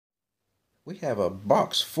We have a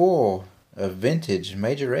box full of vintage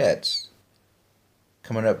majorettes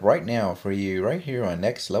coming up right now for you right here on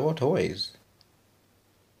Next Level Toys.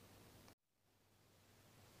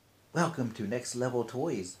 Welcome to Next Level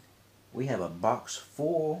Toys. We have a box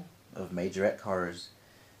full of majorette cars.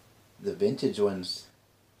 The vintage ones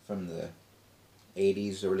from the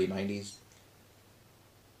 80s, early 90s.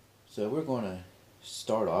 So we're going to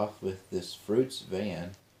start off with this Fruits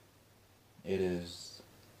van. It is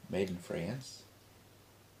made in France.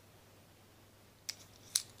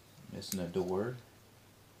 Missing a door.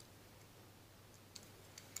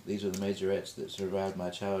 These are the majorettes that survived my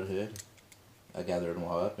childhood. I gathered them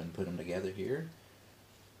all up and put them together here.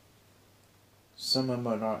 Some of them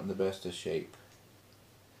are not in the best of shape,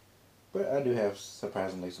 but I do have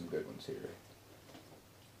surprisingly some good ones here.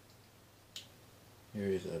 Here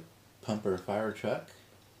is a pumper fire truck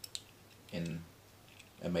in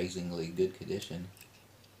amazingly good condition.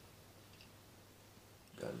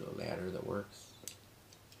 Got a little ladder that works.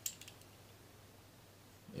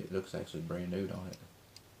 It looks actually brand new, don't it?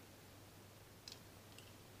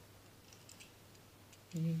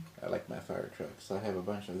 I like my fire trucks. I have a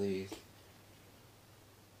bunch of these.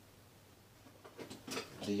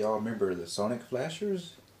 Do y'all remember the Sonic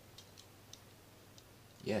flashers?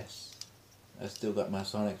 Yes. I still got my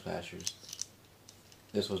Sonic flashers.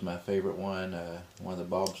 This was my favorite one. One of the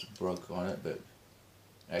bulbs broke on it, but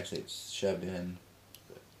actually it's shoved in.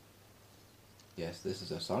 But yes, this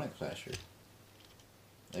is a Sonic flasher.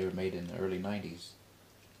 They were made in the early 90s.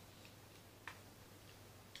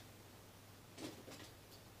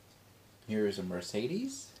 Here is a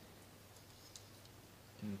Mercedes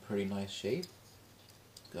in pretty nice shape.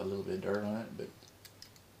 It's got a little bit of dirt on it, but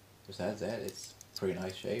besides that, it's pretty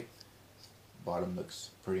nice shape. Bottom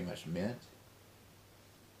looks pretty much mint.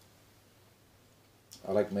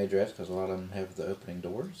 I like majorettes because a lot of them have the opening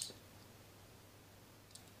doors.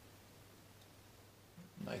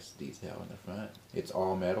 Nice detail in the front. It's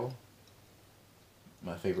all metal.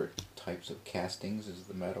 My favorite types of castings is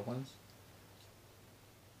the metal ones.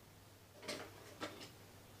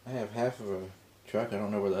 I have half of a truck. I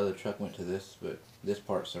don't know where the other truck went to this, but this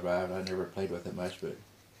part survived. I never played with it much, but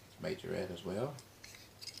it's majorette as well.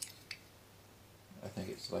 I think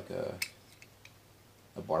it's like a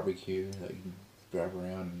barbecue that you can drive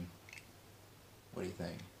around and what do you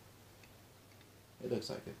think? It looks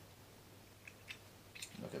like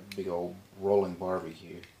a big old rolling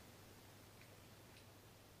barbecue.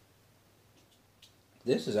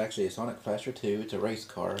 This is actually a Sonic Flasher 2. It's a race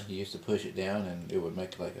car. You used to push it down and it would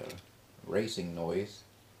make like a racing noise.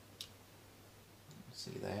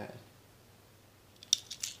 See that?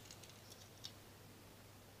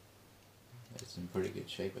 It's in pretty good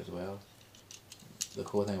shape as well. The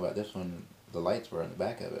cool thing about this one, the lights were on the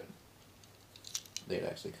back of it. They'd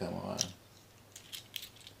actually come on.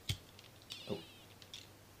 Oh.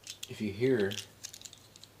 If you hear,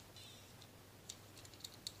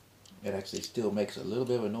 it actually still makes a little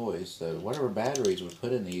bit of a noise. So whatever batteries we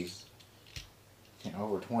put in these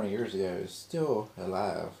over 20 years ago is still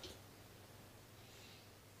alive.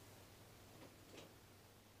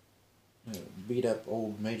 Beat up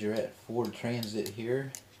old majorette Ford Transit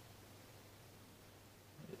here.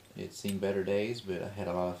 It's seen better days, but I had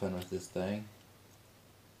a lot of fun with this thing.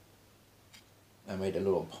 I made a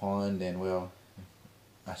little pond and, well,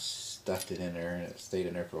 I stuffed it in there and it stayed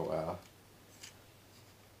in there for a while.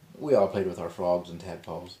 We all played with our frogs and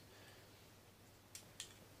tadpoles.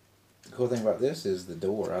 The cool thing about this is the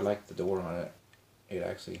door. I like the door on it. It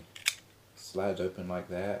actually slides open like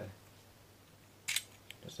that.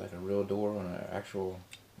 Just like a real door on an actual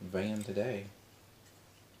van today.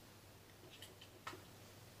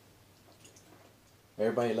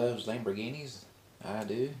 Everybody loves Lamborghinis. I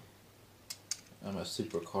do. I'm a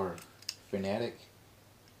supercar fanatic.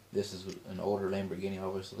 This is an older Lamborghini,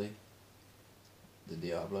 obviously. The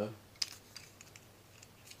Diablo.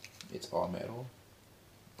 It's all metal.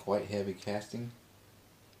 Quite heavy casting.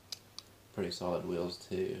 Pretty solid wheels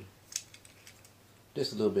too.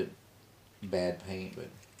 Just a little bit bad paint, but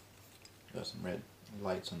got some red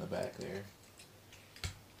lights on the back there.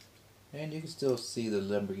 And you can still see the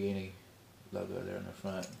Lamborghini logo there in the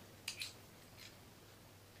front.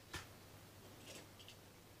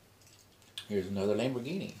 Here's another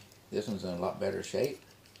Lamborghini. This one's in a lot better shape.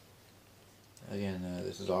 Again,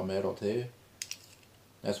 this is all metal too.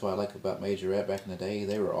 That's what I like about Majorette back in the day.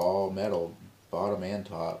 They were all metal, bottom and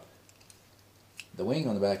top. The wing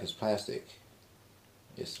on the back is plastic.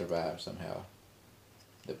 It survived somehow.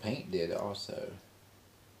 The paint did also.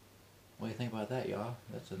 What do you think about that, y'all?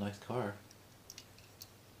 That's a nice car.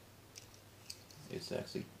 It's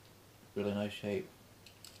actually really nice shape.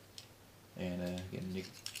 And again,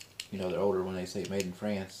 you know they're older when they say made in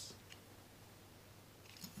France.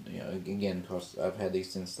 You know, again, because I've had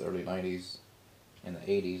these since the early 90s and the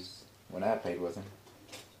 80s when I played with them.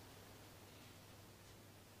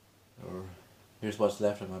 Or here's what's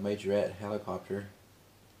left of my Majorette helicopter.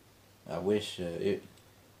 I wish it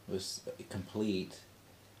was complete.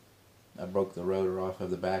 I broke the rotor off of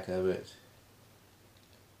the back of it.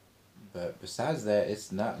 But besides that,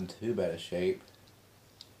 it's not in too bad a shape.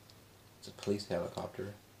 It's a police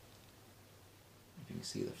helicopter. If you can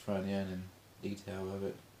see the front end and detail of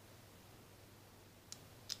it.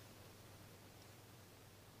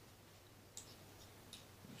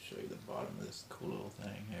 I'll show you the bottom of this cool little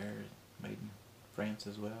thing here. Made in France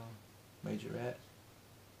as well. Majorette.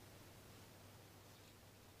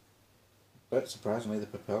 But surprisingly, the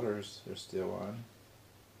propellers are still on.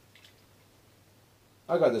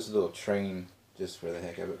 I got this little train just for the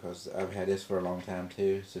heck of it because I've had this for a long time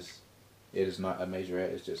too. It's just, it is not a Majorette,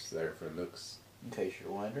 it's just there for looks, in case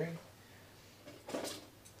you're wondering.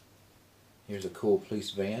 Here's a cool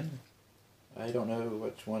police van. I don't know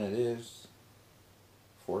which one it is.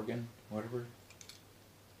 Forgan, whatever.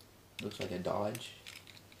 Looks like a Dodge.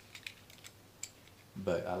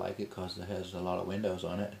 But I like it because it has a lot of windows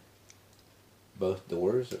on it. Both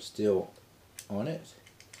doors are still on it.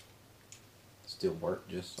 Still work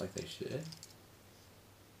just like they should.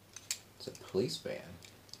 It's a police van.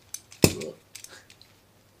 Look.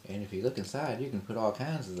 And if you look inside, you can put all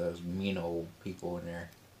kinds of those mean old people in there.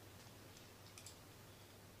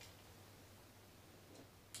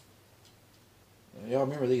 Y'all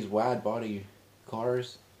remember these wide body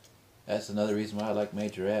cars? That's another reason why I like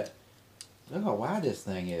Majorette. Look how wide this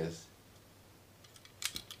thing is.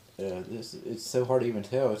 It's so hard to even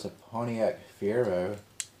tell. It's a Pontiac Fiero.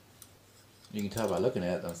 You can tell by looking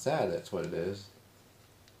at it on the side that's what it is.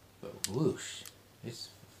 But whoosh, it's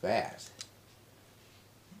fast.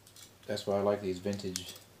 That's why I like these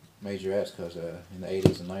vintage Majorettes, because in the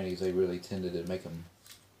 80s and 90s they really tended to make them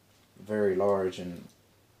very large. And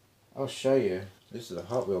I'll show you. This is a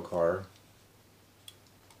Hot Wheel car.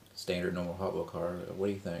 Standard normal Hot Wheel car. What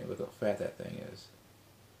do you think? Look how fat that thing is.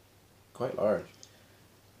 Quite large.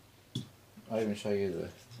 I'll even show you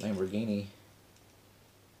the Lamborghini,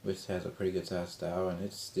 which has a pretty good size style, and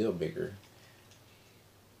it's still bigger.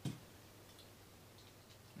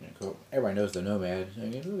 Cool. Everybody knows the Nomad. I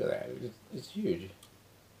mean, look at that. It's huge.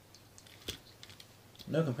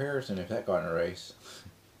 No comparison if that got in a race.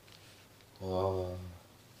 Oh,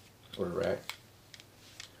 or a wreck.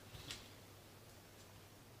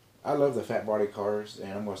 I love the fat body cars,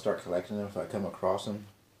 and I'm going to start collecting them if I come across them.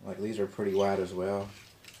 Like, these are pretty wide as well.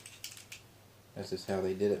 That's just how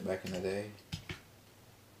they did it back in the day.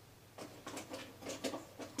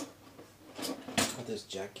 Got this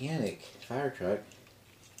gigantic fire truck.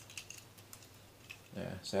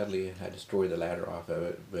 Yeah, sadly I destroyed the ladder off of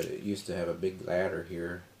it, but it used to have a big ladder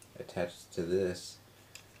here attached to this.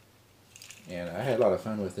 And I had a lot of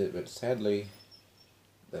fun with it, but sadly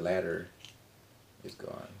the ladder is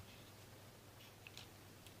gone.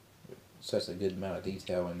 Such a good amount of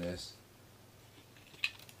detail in this.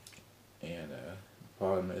 And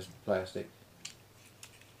problem is plastic.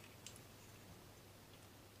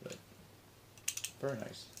 But very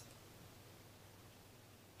nice.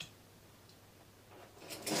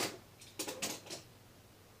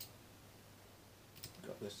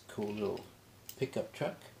 Got this cool little pickup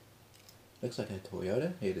truck. Looks like a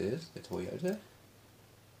Toyota. It is a Toyota.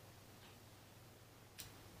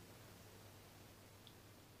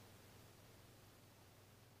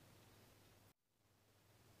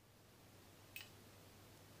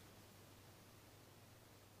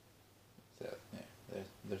 So yeah,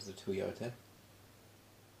 there's the Toyota.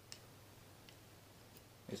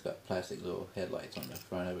 It's got plastic little headlights on the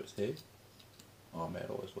front of it too. All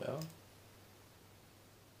metal as well.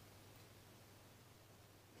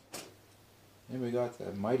 Then we got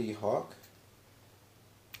the Mighty Hawk,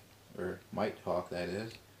 or Might Hawk that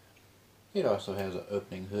is. It also has an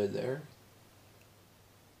opening hood there.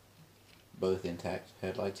 Both intact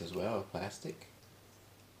headlights as well, plastic.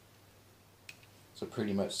 So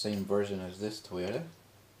pretty much same version as this Toyota.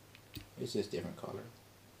 It's just different color.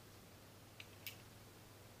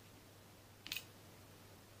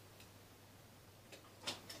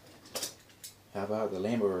 How about the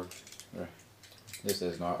Lambo? This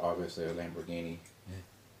is not obviously a Lamborghini.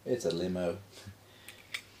 It's a limo.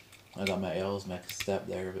 I got my L's mixed up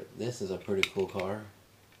there, but this is a pretty cool car.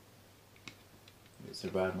 It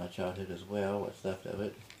survived my childhood as well, what's left of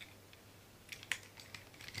it.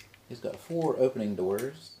 It's got 4 opening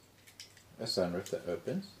doors, a sunroof that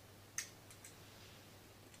opens.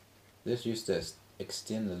 This used to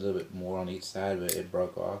extend a little bit more on each side, but it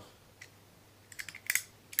broke off.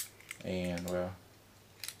 And well,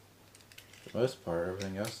 for the most part,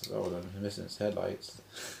 everything else is, oh, I'm missing its headlights.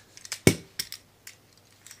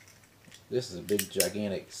 This is a big,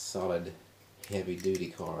 gigantic, solid,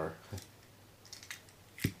 heavy-duty car.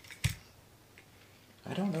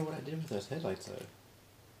 I don't know what I did with those headlights though.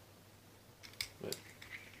 But,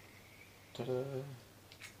 ta-da!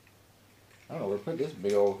 I don't know where to put this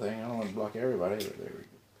big old thing. I don't want to block everybody, but there we go.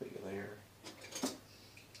 Put it there.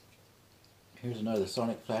 Here's another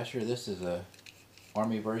sonic flasher. This is a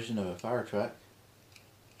army version of a fire truck.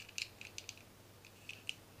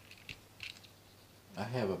 I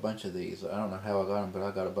have a bunch of these. I don't know how I got them, but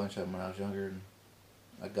I got a bunch of them when I was younger, and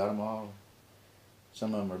I got them all.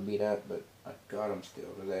 Some of them are beat up, but I got them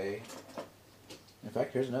still today. In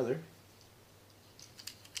fact, here's another.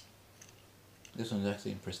 This one's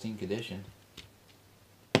actually in pristine condition.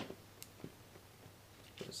 But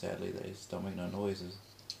sadly, they just don't make no noises.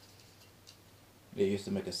 It used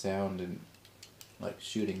to make a sound and like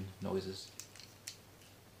shooting noises.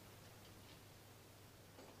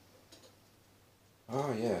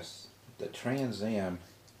 Oh yes, the Trans Am.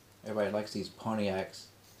 Everybody likes these Pontiacs.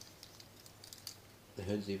 The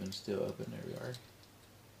hood's even still open. There we are.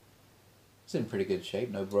 It's in pretty good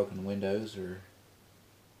shape. No broken windows or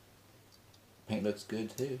paint looks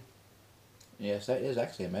good too. Yes, that is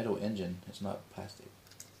actually a metal engine. It's not plastic.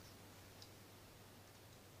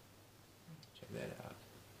 Check that out.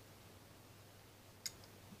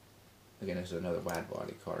 Again, this is another wide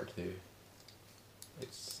body car too.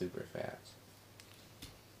 It's super fast.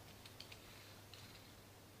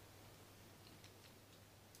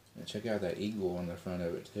 And check out that eagle on the front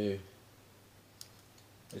of it too.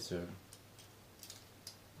 It's a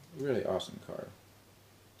really awesome car.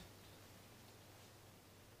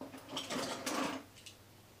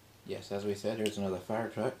 Yes, as we said, here's another fire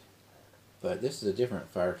truck. But this is a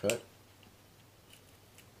different fire truck.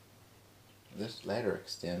 This ladder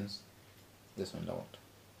extends. This one don't.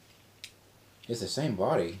 It's the same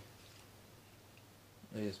body.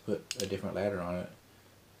 They just put a different ladder on it.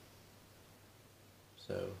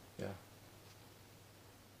 So, yeah.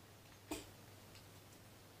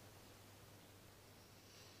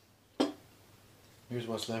 Here's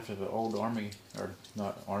what's left of an old army, or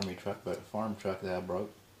not army truck, but a farm truck that I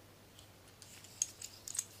broke.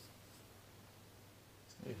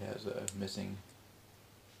 It has a missing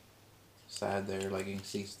side there, like you can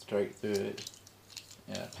see straight through it.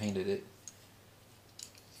 And I painted it.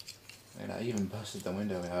 And I even busted the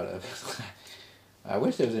window out of it. I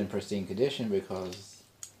wish it was in pristine condition because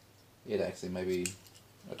it actually may be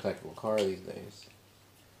a collectible car these days.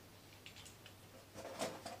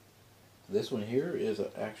 This one here is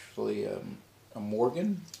actually a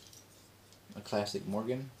Morgan, a classic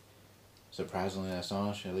Morgan. Surprisingly and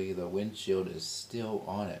astonishingly, the windshield is still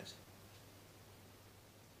on it.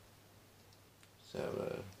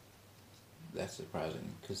 So that's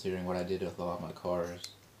surprising considering what I did with a lot of my cars.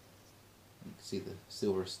 You can see the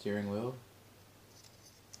silver steering wheel.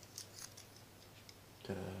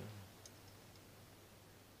 Ta-da.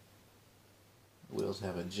 The wheels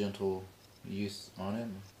have a gentle use on it.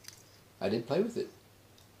 I did play with it,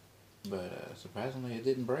 but surprisingly it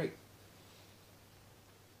didn't break.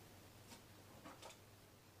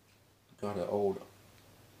 Got an old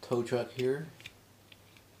tow truck here.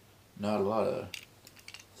 Not a lot of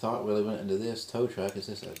thought really went into this tow truck. It's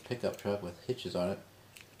just a pickup truck with hitches on it.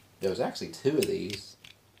 There was actually two of these.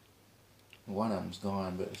 One of them's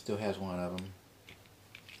gone, but it still has one of them.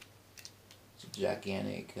 It's a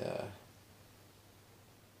gigantic,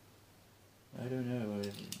 I don't know,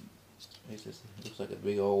 it looks like a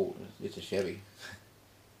big old, it's a Chevy. You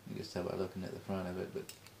can just tell by looking at the front of it, but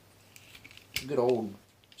a good old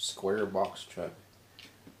square box truck.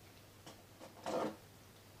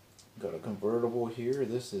 Got a convertible here.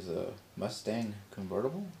 This is a Mustang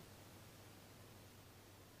convertible.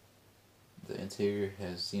 The interior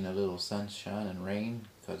has seen a little sunshine and rain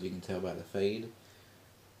because you can tell by the fade.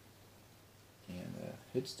 And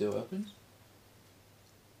it still opens.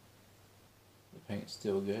 The paint's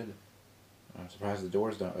still good. I'm surprised the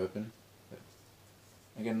doors don't open. But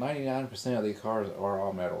again, 99% of these cars are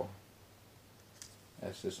all metal.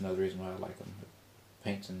 That's just another reason why I like them. The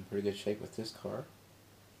paint's in pretty good shape with this car.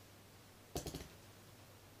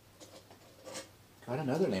 Got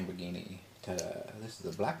another Lamborghini. Ta-da. This is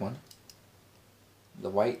the black one. The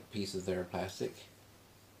white pieces there are plastic.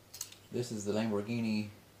 This is the Lamborghini.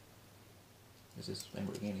 This is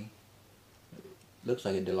Lamborghini. It looks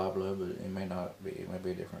like a Diablo, but it may not be. It might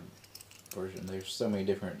be a different version. There's so many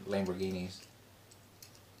different Lamborghinis.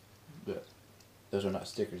 But those are not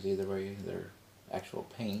stickers either way. They're actual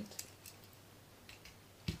paint.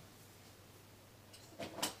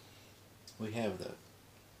 We have the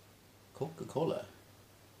Coca-Cola.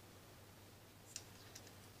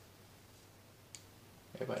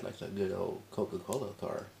 Everybody likes a good old Coca-Cola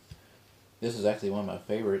car. This is actually one of my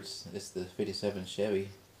favorites. It's the 57 Chevy.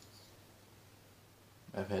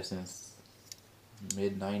 I've had since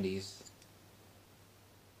mid-90s.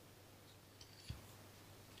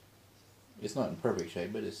 It's not in perfect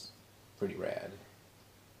shape, but it's pretty rad.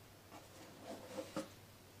 And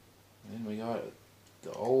then we got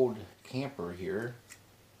the old camper here.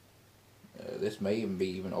 This may even be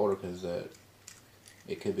even older because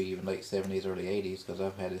it could be even late 70s, early 80s, because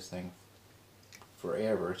I've had this thing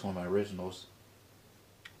forever. It's one of my originals.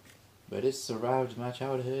 But it survived my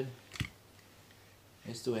childhood.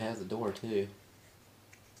 It still has the door too.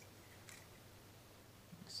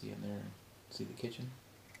 See in there, see the kitchen?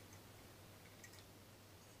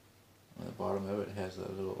 On the bottom of it has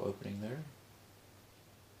a little opening there.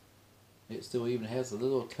 It still even has a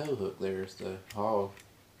little tow hook there. It's to haul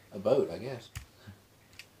a boat, I guess.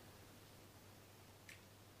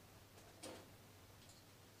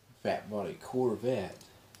 Fat body Corvette.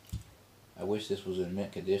 I wish this was in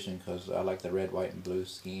mint condition because I like the red, white, and blue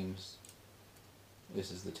schemes.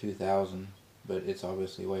 This is the 2000, but it's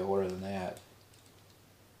obviously way older than that.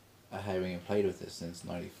 I haven't even played with it since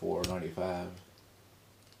 94 or 95.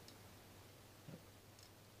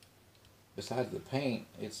 Besides the paint,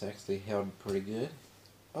 it's actually held pretty good.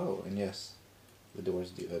 Oh, and yes, the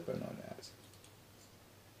doors do open on that.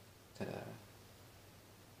 Ta-da.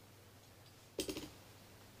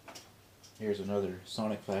 Here's another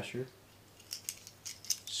Sonic Flasher.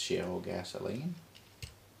 Shell gasoline.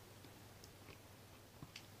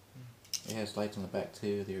 It has lights on the back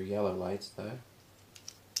too. They're yellow lights though.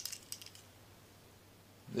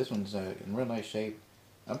 This one's in real nice shape.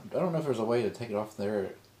 I don't know if there's a way to take it off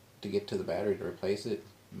there to get to the battery to replace it.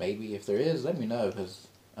 Maybe. If there is, let me know because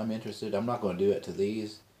I'm interested. I'm not going to do it to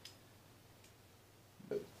these.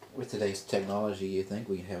 But with today's technology, you think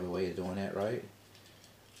we have a way of doing that, right?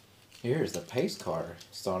 Here's the pace car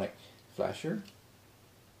Sonic Flasher.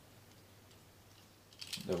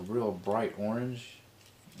 The real bright orange.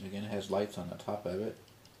 Again, it has lights on the top of it.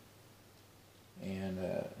 And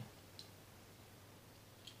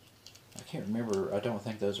I can't remember, I don't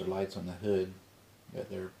think those are lights on the hood, but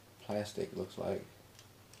they're plastic, looks like.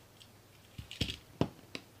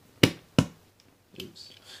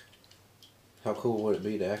 Oops. How cool would it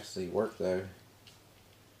be to actually work though?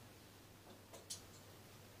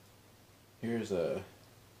 Here's a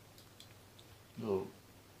little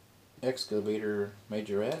excavator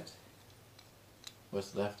majorette.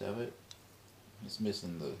 What's left of it. It's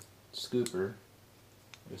missing the scooper.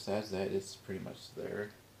 Besides that, it's pretty much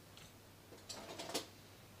there.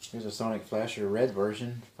 Here's a Sonic Flasher red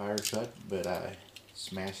version, fire truck, but I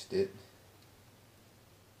smashed it.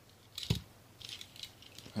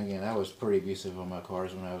 Again, I was pretty abusive on my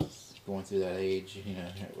cars when I was going through that age. You know,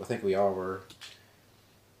 I think we all were.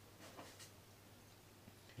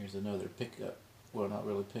 Here's another pickup. Well, not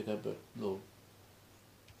really pickup, but little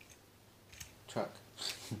truck.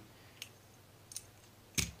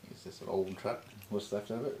 It's just an old truck. What's left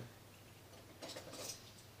of it?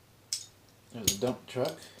 There's a dump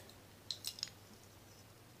truck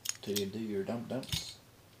to do your dumps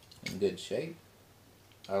in good shape.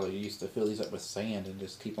 I used to fill these up with sand and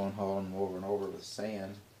just keep on hauling them over and over with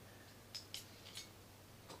sand.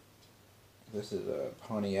 This is a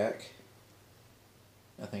Pontiac.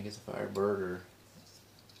 I think it's a Firebird, or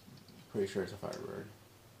pretty sure it's a Firebird.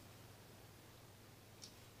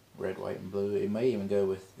 Red, white, and blue. It may even go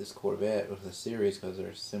with this Corvette with the series because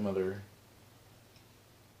they're similar.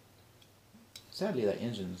 Sadly, that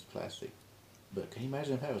engine's plastic. But can you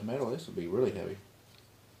imagine if that was metal? This would be really heavy.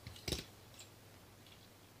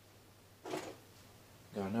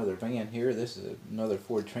 Got another van here. This is another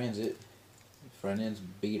Ford Transit. Front end's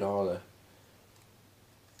beat all the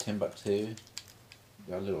Timbuktu.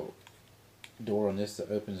 Got a little door on this that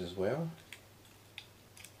opens as well.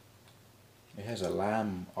 It has a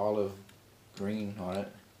lime olive green on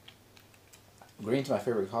it. Green's my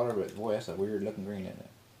favorite color, but boy, that's a weird looking green, isn't it?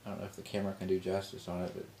 I don't know if the camera can do justice on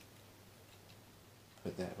it, but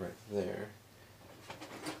put that right there.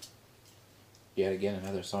 Yet again,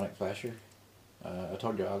 another Sonic Flasher. I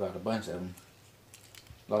told you I got a bunch of them.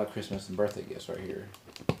 A lot of Christmas and birthday gifts right here.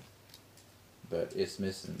 But it's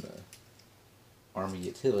missing the Army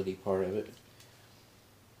utility part of it.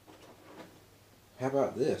 How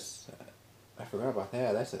about this? I forgot about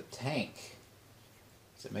that. That's a tank.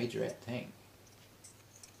 It's a Majorette tank.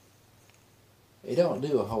 It don't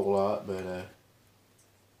do a whole lot, but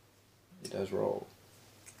It does roll.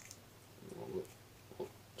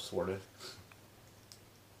 Sort of.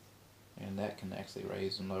 And that can actually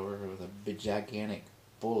raise and lower with a big gigantic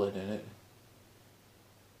bullet in it.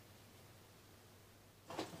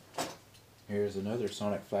 Here's another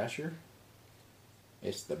sonic flasher.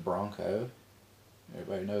 It's the Bronco.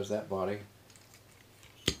 Everybody knows that body.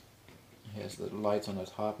 It has the lights on the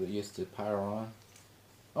top that used to power on.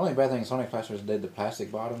 Only bad thing sonic flashers did the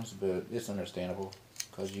plastic bottoms, but it's understandable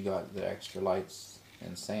because you got the extra lights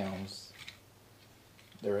and sounds.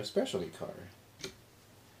 They're a specialty car.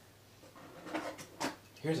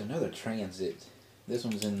 Here's another Transit. This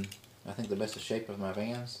one's in, I think, the best of shape of my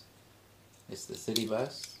vans. It's the city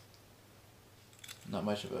bus. Not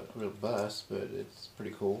much of a real bus, but it's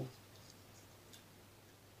pretty cool.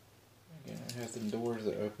 Again, it has the doors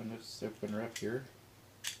that open. Let's open her up here,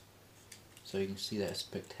 so you can see that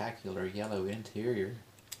spectacular yellow interior.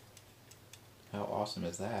 How awesome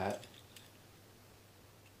is that?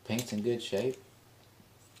 Paint's in good shape.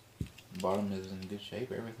 Bottom is in good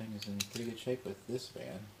shape. Everything is in pretty good shape with this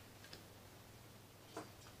van.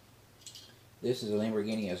 This is a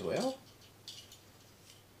Lamborghini as well.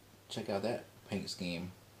 Check out that paint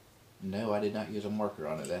scheme. No, I did not use a marker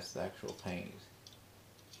on it. That's the actual paint.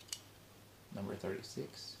 Number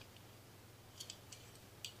 36.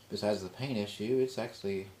 Besides the paint issue, it's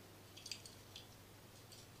actually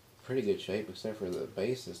pretty good shape, except for the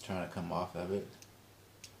base is trying to come off of it.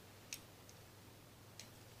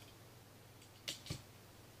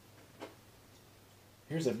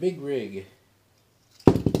 Here's a big rig.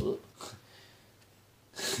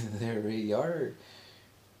 There we are.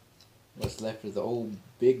 What's left of the old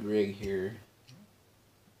big rig here.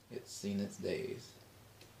 It's seen its days.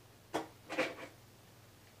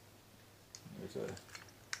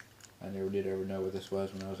 I never did ever know what this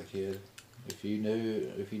was when I was a kid. If you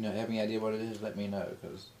have any idea what it is, let me know,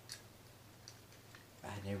 because I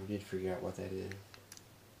never did figure out what that is.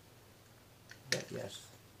 But yes,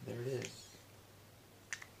 there it is.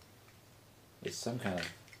 It's some kind of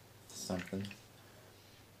something.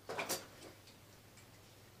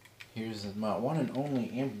 Here's my one and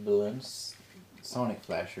only ambulance sonic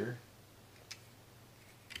flasher.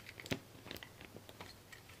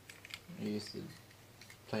 I used to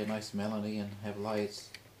play a nice melody and have lights.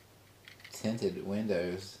 Tinted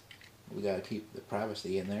windows. We gotta keep the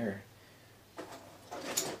privacy in there.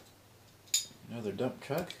 Another dump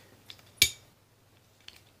truck.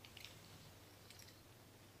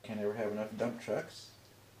 Can't ever have enough dump trucks.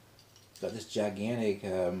 Got this gigantic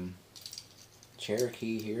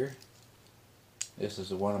Cherokee here. This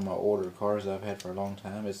is one of my older cars that I've had for a long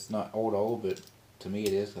time. It's not old, but to me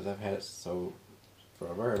it is, because I've had it for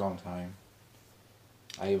a very long time.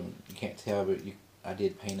 You can't tell, but I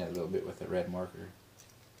did paint it a little bit with a red marker.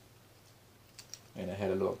 And it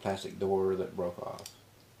had a little plastic door that broke off.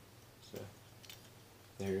 So,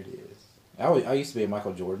 there it is. I used to be a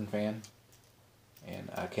Michael Jordan fan.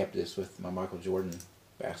 And I kept this with my Michael Jordan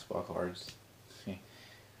basketball cards.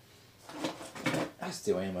 I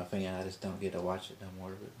still am a fan, I just don't get to watch it no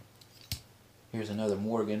more. But here's another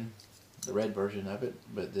Morgan, the red version of it,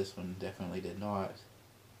 but this one definitely did not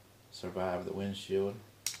survive the windshield.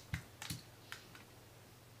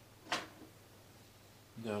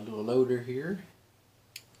 Got a little loader here,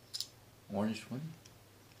 orange one.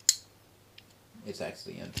 It's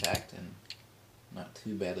actually intact and not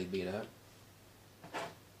too badly beat up.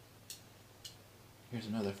 Here's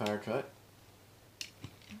another fire truck.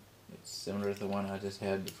 It's similar to the one I just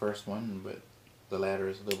had, the first one, but the ladder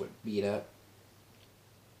is a little bit beat up.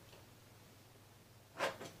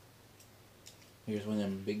 Here's one of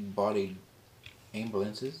them big bodied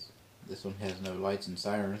ambulances. This one has no lights and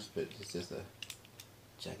sirens, but it's just a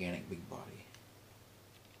gigantic big body.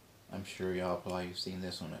 I'm sure y'all probably have seen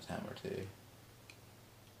this one a time or two.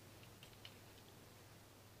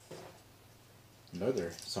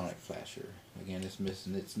 Another sonic flasher. Again, it's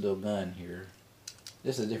missing its little gun here.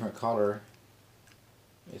 This is a different color.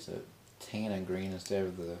 It's a tan and green instead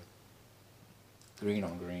of the green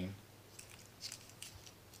on green.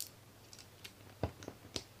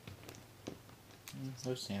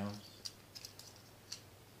 No sounds.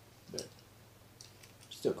 But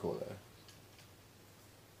still cool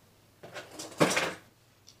though.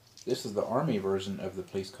 This is the army version of the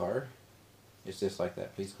police car. It's just like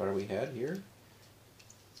that police car we had here.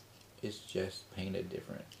 It's just painted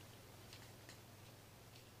different.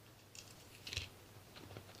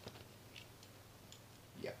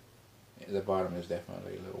 Yeah, the bottom is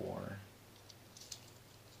definitely a little worn.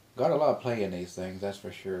 Got a lot of play in these things, that's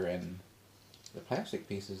for sure, and the plastic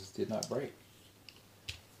pieces did not break.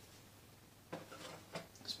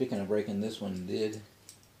 Speaking of breaking, this one did.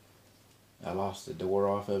 I lost the door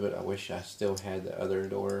off of it. I wish I still had the other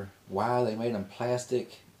door. Why they made them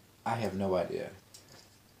plastic, I have no idea.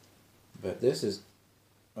 But this is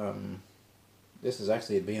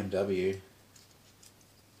actually a BMW.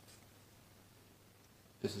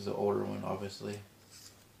 This is an older one, obviously.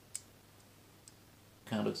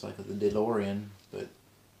 Kind of looks like the DeLorean, but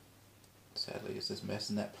sadly it's just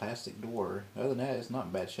messing that plastic door. Other than that, it's not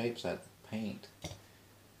in bad shape besides the paint.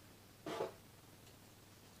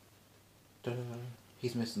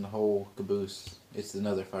 He's missing the whole caboose. It's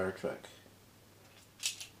another fire truck.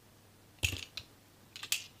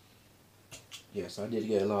 Yes, I did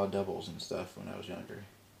get a lot of doubles and stuff when I was younger,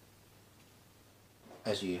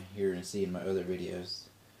 as you hear and see in my other videos.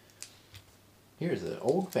 Here's an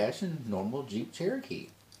old-fashioned normal Jeep Cherokee.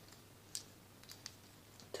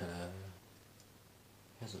 Ta-da!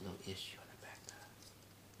 Has a little issue on the back though.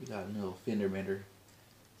 We got a little fender bender.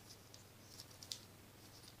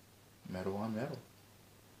 Metal on metal.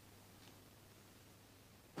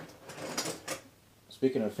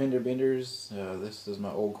 Speaking of fender benders, this is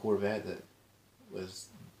my old Corvette that was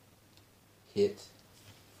hit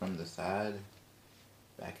from the side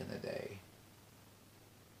back in the day.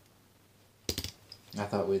 I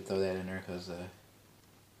thought we'd throw that in there because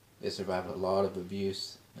it survived a lot of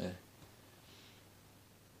abuse.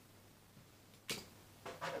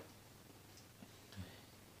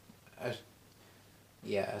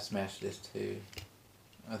 I smashed this too.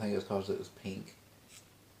 I think it was because it was pink.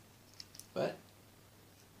 But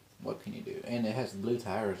what can you do? And it has blue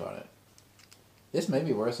tires on it. This may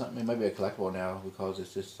be worth something. It may be a collectible now because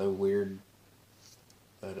it's just so weird.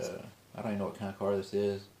 But I don't even know what kind of car this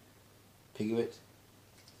is. Piguet. It's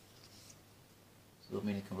a little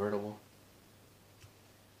mini convertible.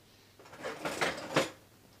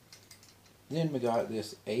 Then we got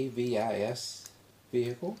this AVIS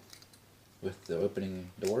vehicle with the opening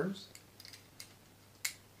doors.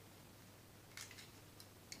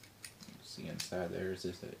 See inside there is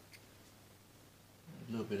just a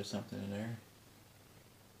little bit of something in there.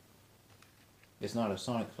 It's not a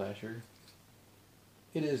sonic flasher.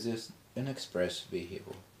 It is just an express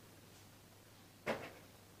vehicle.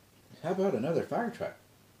 How about another fire truck?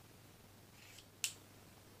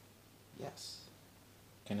 Yes.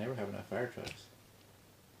 Can never have enough fire trucks.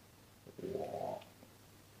 Whoa.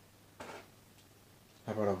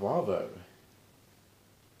 How about a Volvo?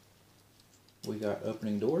 We got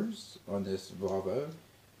opening doors on this Volvo.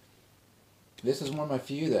 This is one of my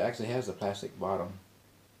few that actually has a plastic bottom.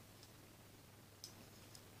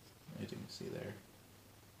 As you can see there.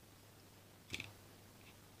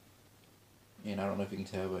 And I don't know if you can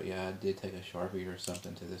tell, but yeah, I did take a Sharpie or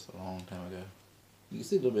something to this a long time ago. You can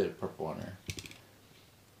see a little bit of purple on there.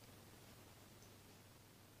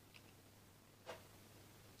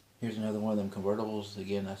 Here's another one of them convertibles.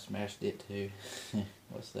 Again, I smashed it too.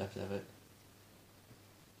 What's left of it.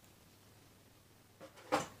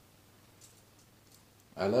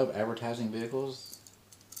 I love advertising vehicles.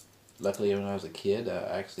 Luckily, when I was a kid, I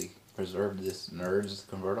actually preserved this Nerds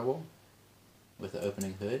convertible with the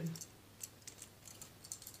opening hood.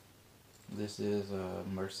 This is a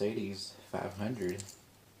Mercedes 500.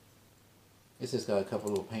 It's just got a couple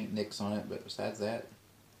little paint nicks on it, but besides that,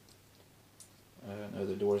 no,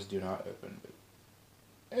 the doors do not open.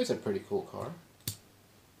 But it's a pretty cool car.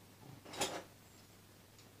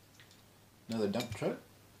 Another dump truck.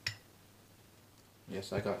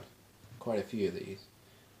 Yes, I got quite a few of these.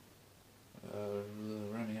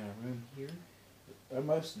 Running out of room here.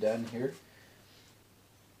 Almost done here.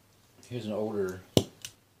 Here's an older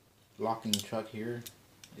locking truck here.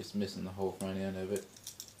 It's missing the whole front end of it.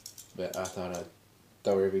 But I thought I'd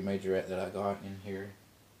throw every majorette that I got in here.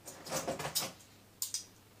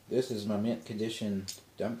 This is my mint condition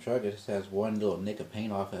dump truck. It just has one little nick of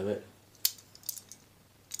paint off of it.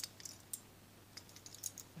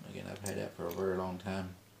 Again, I've had that for a very long time.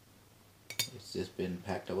 It's just been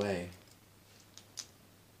packed away.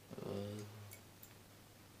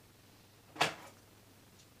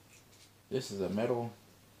 This is a metal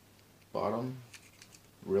bottom,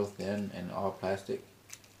 real thin and all plastic.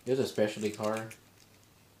 It was a specialty car.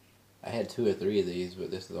 I had 2 or 3 of these, but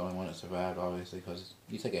this is the only one that survived, obviously, because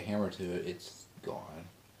you take a hammer to it, it's gone.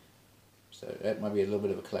 So that might be a little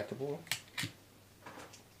bit of a collectible.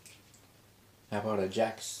 How about a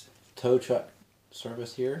Jack's tow truck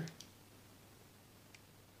service here?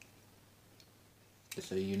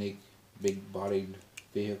 It's a unique big bodied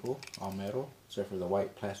vehicle, all metal, except for the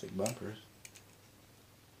white plastic bumpers.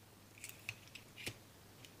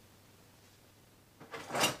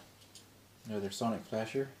 Another sonic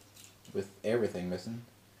flasher with everything missing.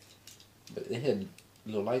 But it had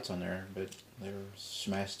little lights on there, but they were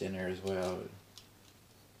smashed in there as well.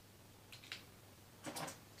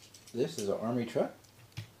 This is an army truck,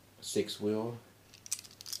 6-wheel.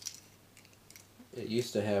 It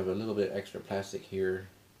used to have a little bit extra plastic here.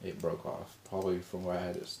 It broke off, probably from where I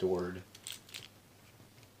had it stored.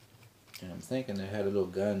 And I'm thinking it had a little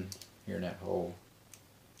gun here in that hole.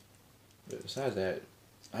 But besides that,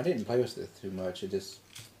 I didn't play with it too much. It just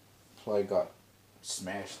probably got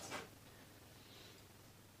smashed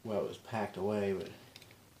while it was packed away. But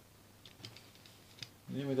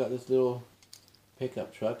and then we got this little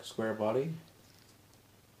pickup truck, square body.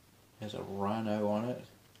 Has a rhino on it.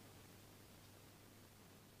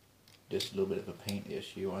 Just a little bit of a paint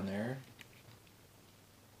issue on there.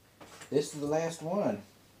 This is the last one.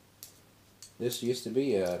 This used to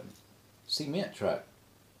be a cement truck.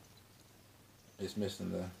 It's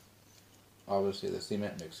missing obviously the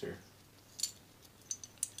cement mixer.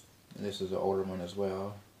 And this is an older one as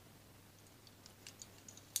well.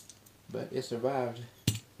 But it survived,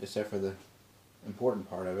 except for the important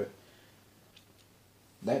part of it.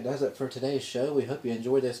 That does it for today's show. We hope you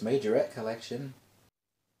enjoyed this Majorette collection.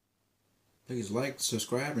 Please like,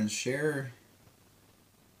 subscribe, and share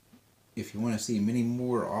if you want to see many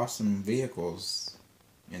more awesome vehicles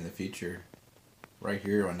in the future right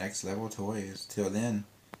here on Next Level Toys. Till then,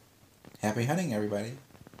 happy hunting, everybody.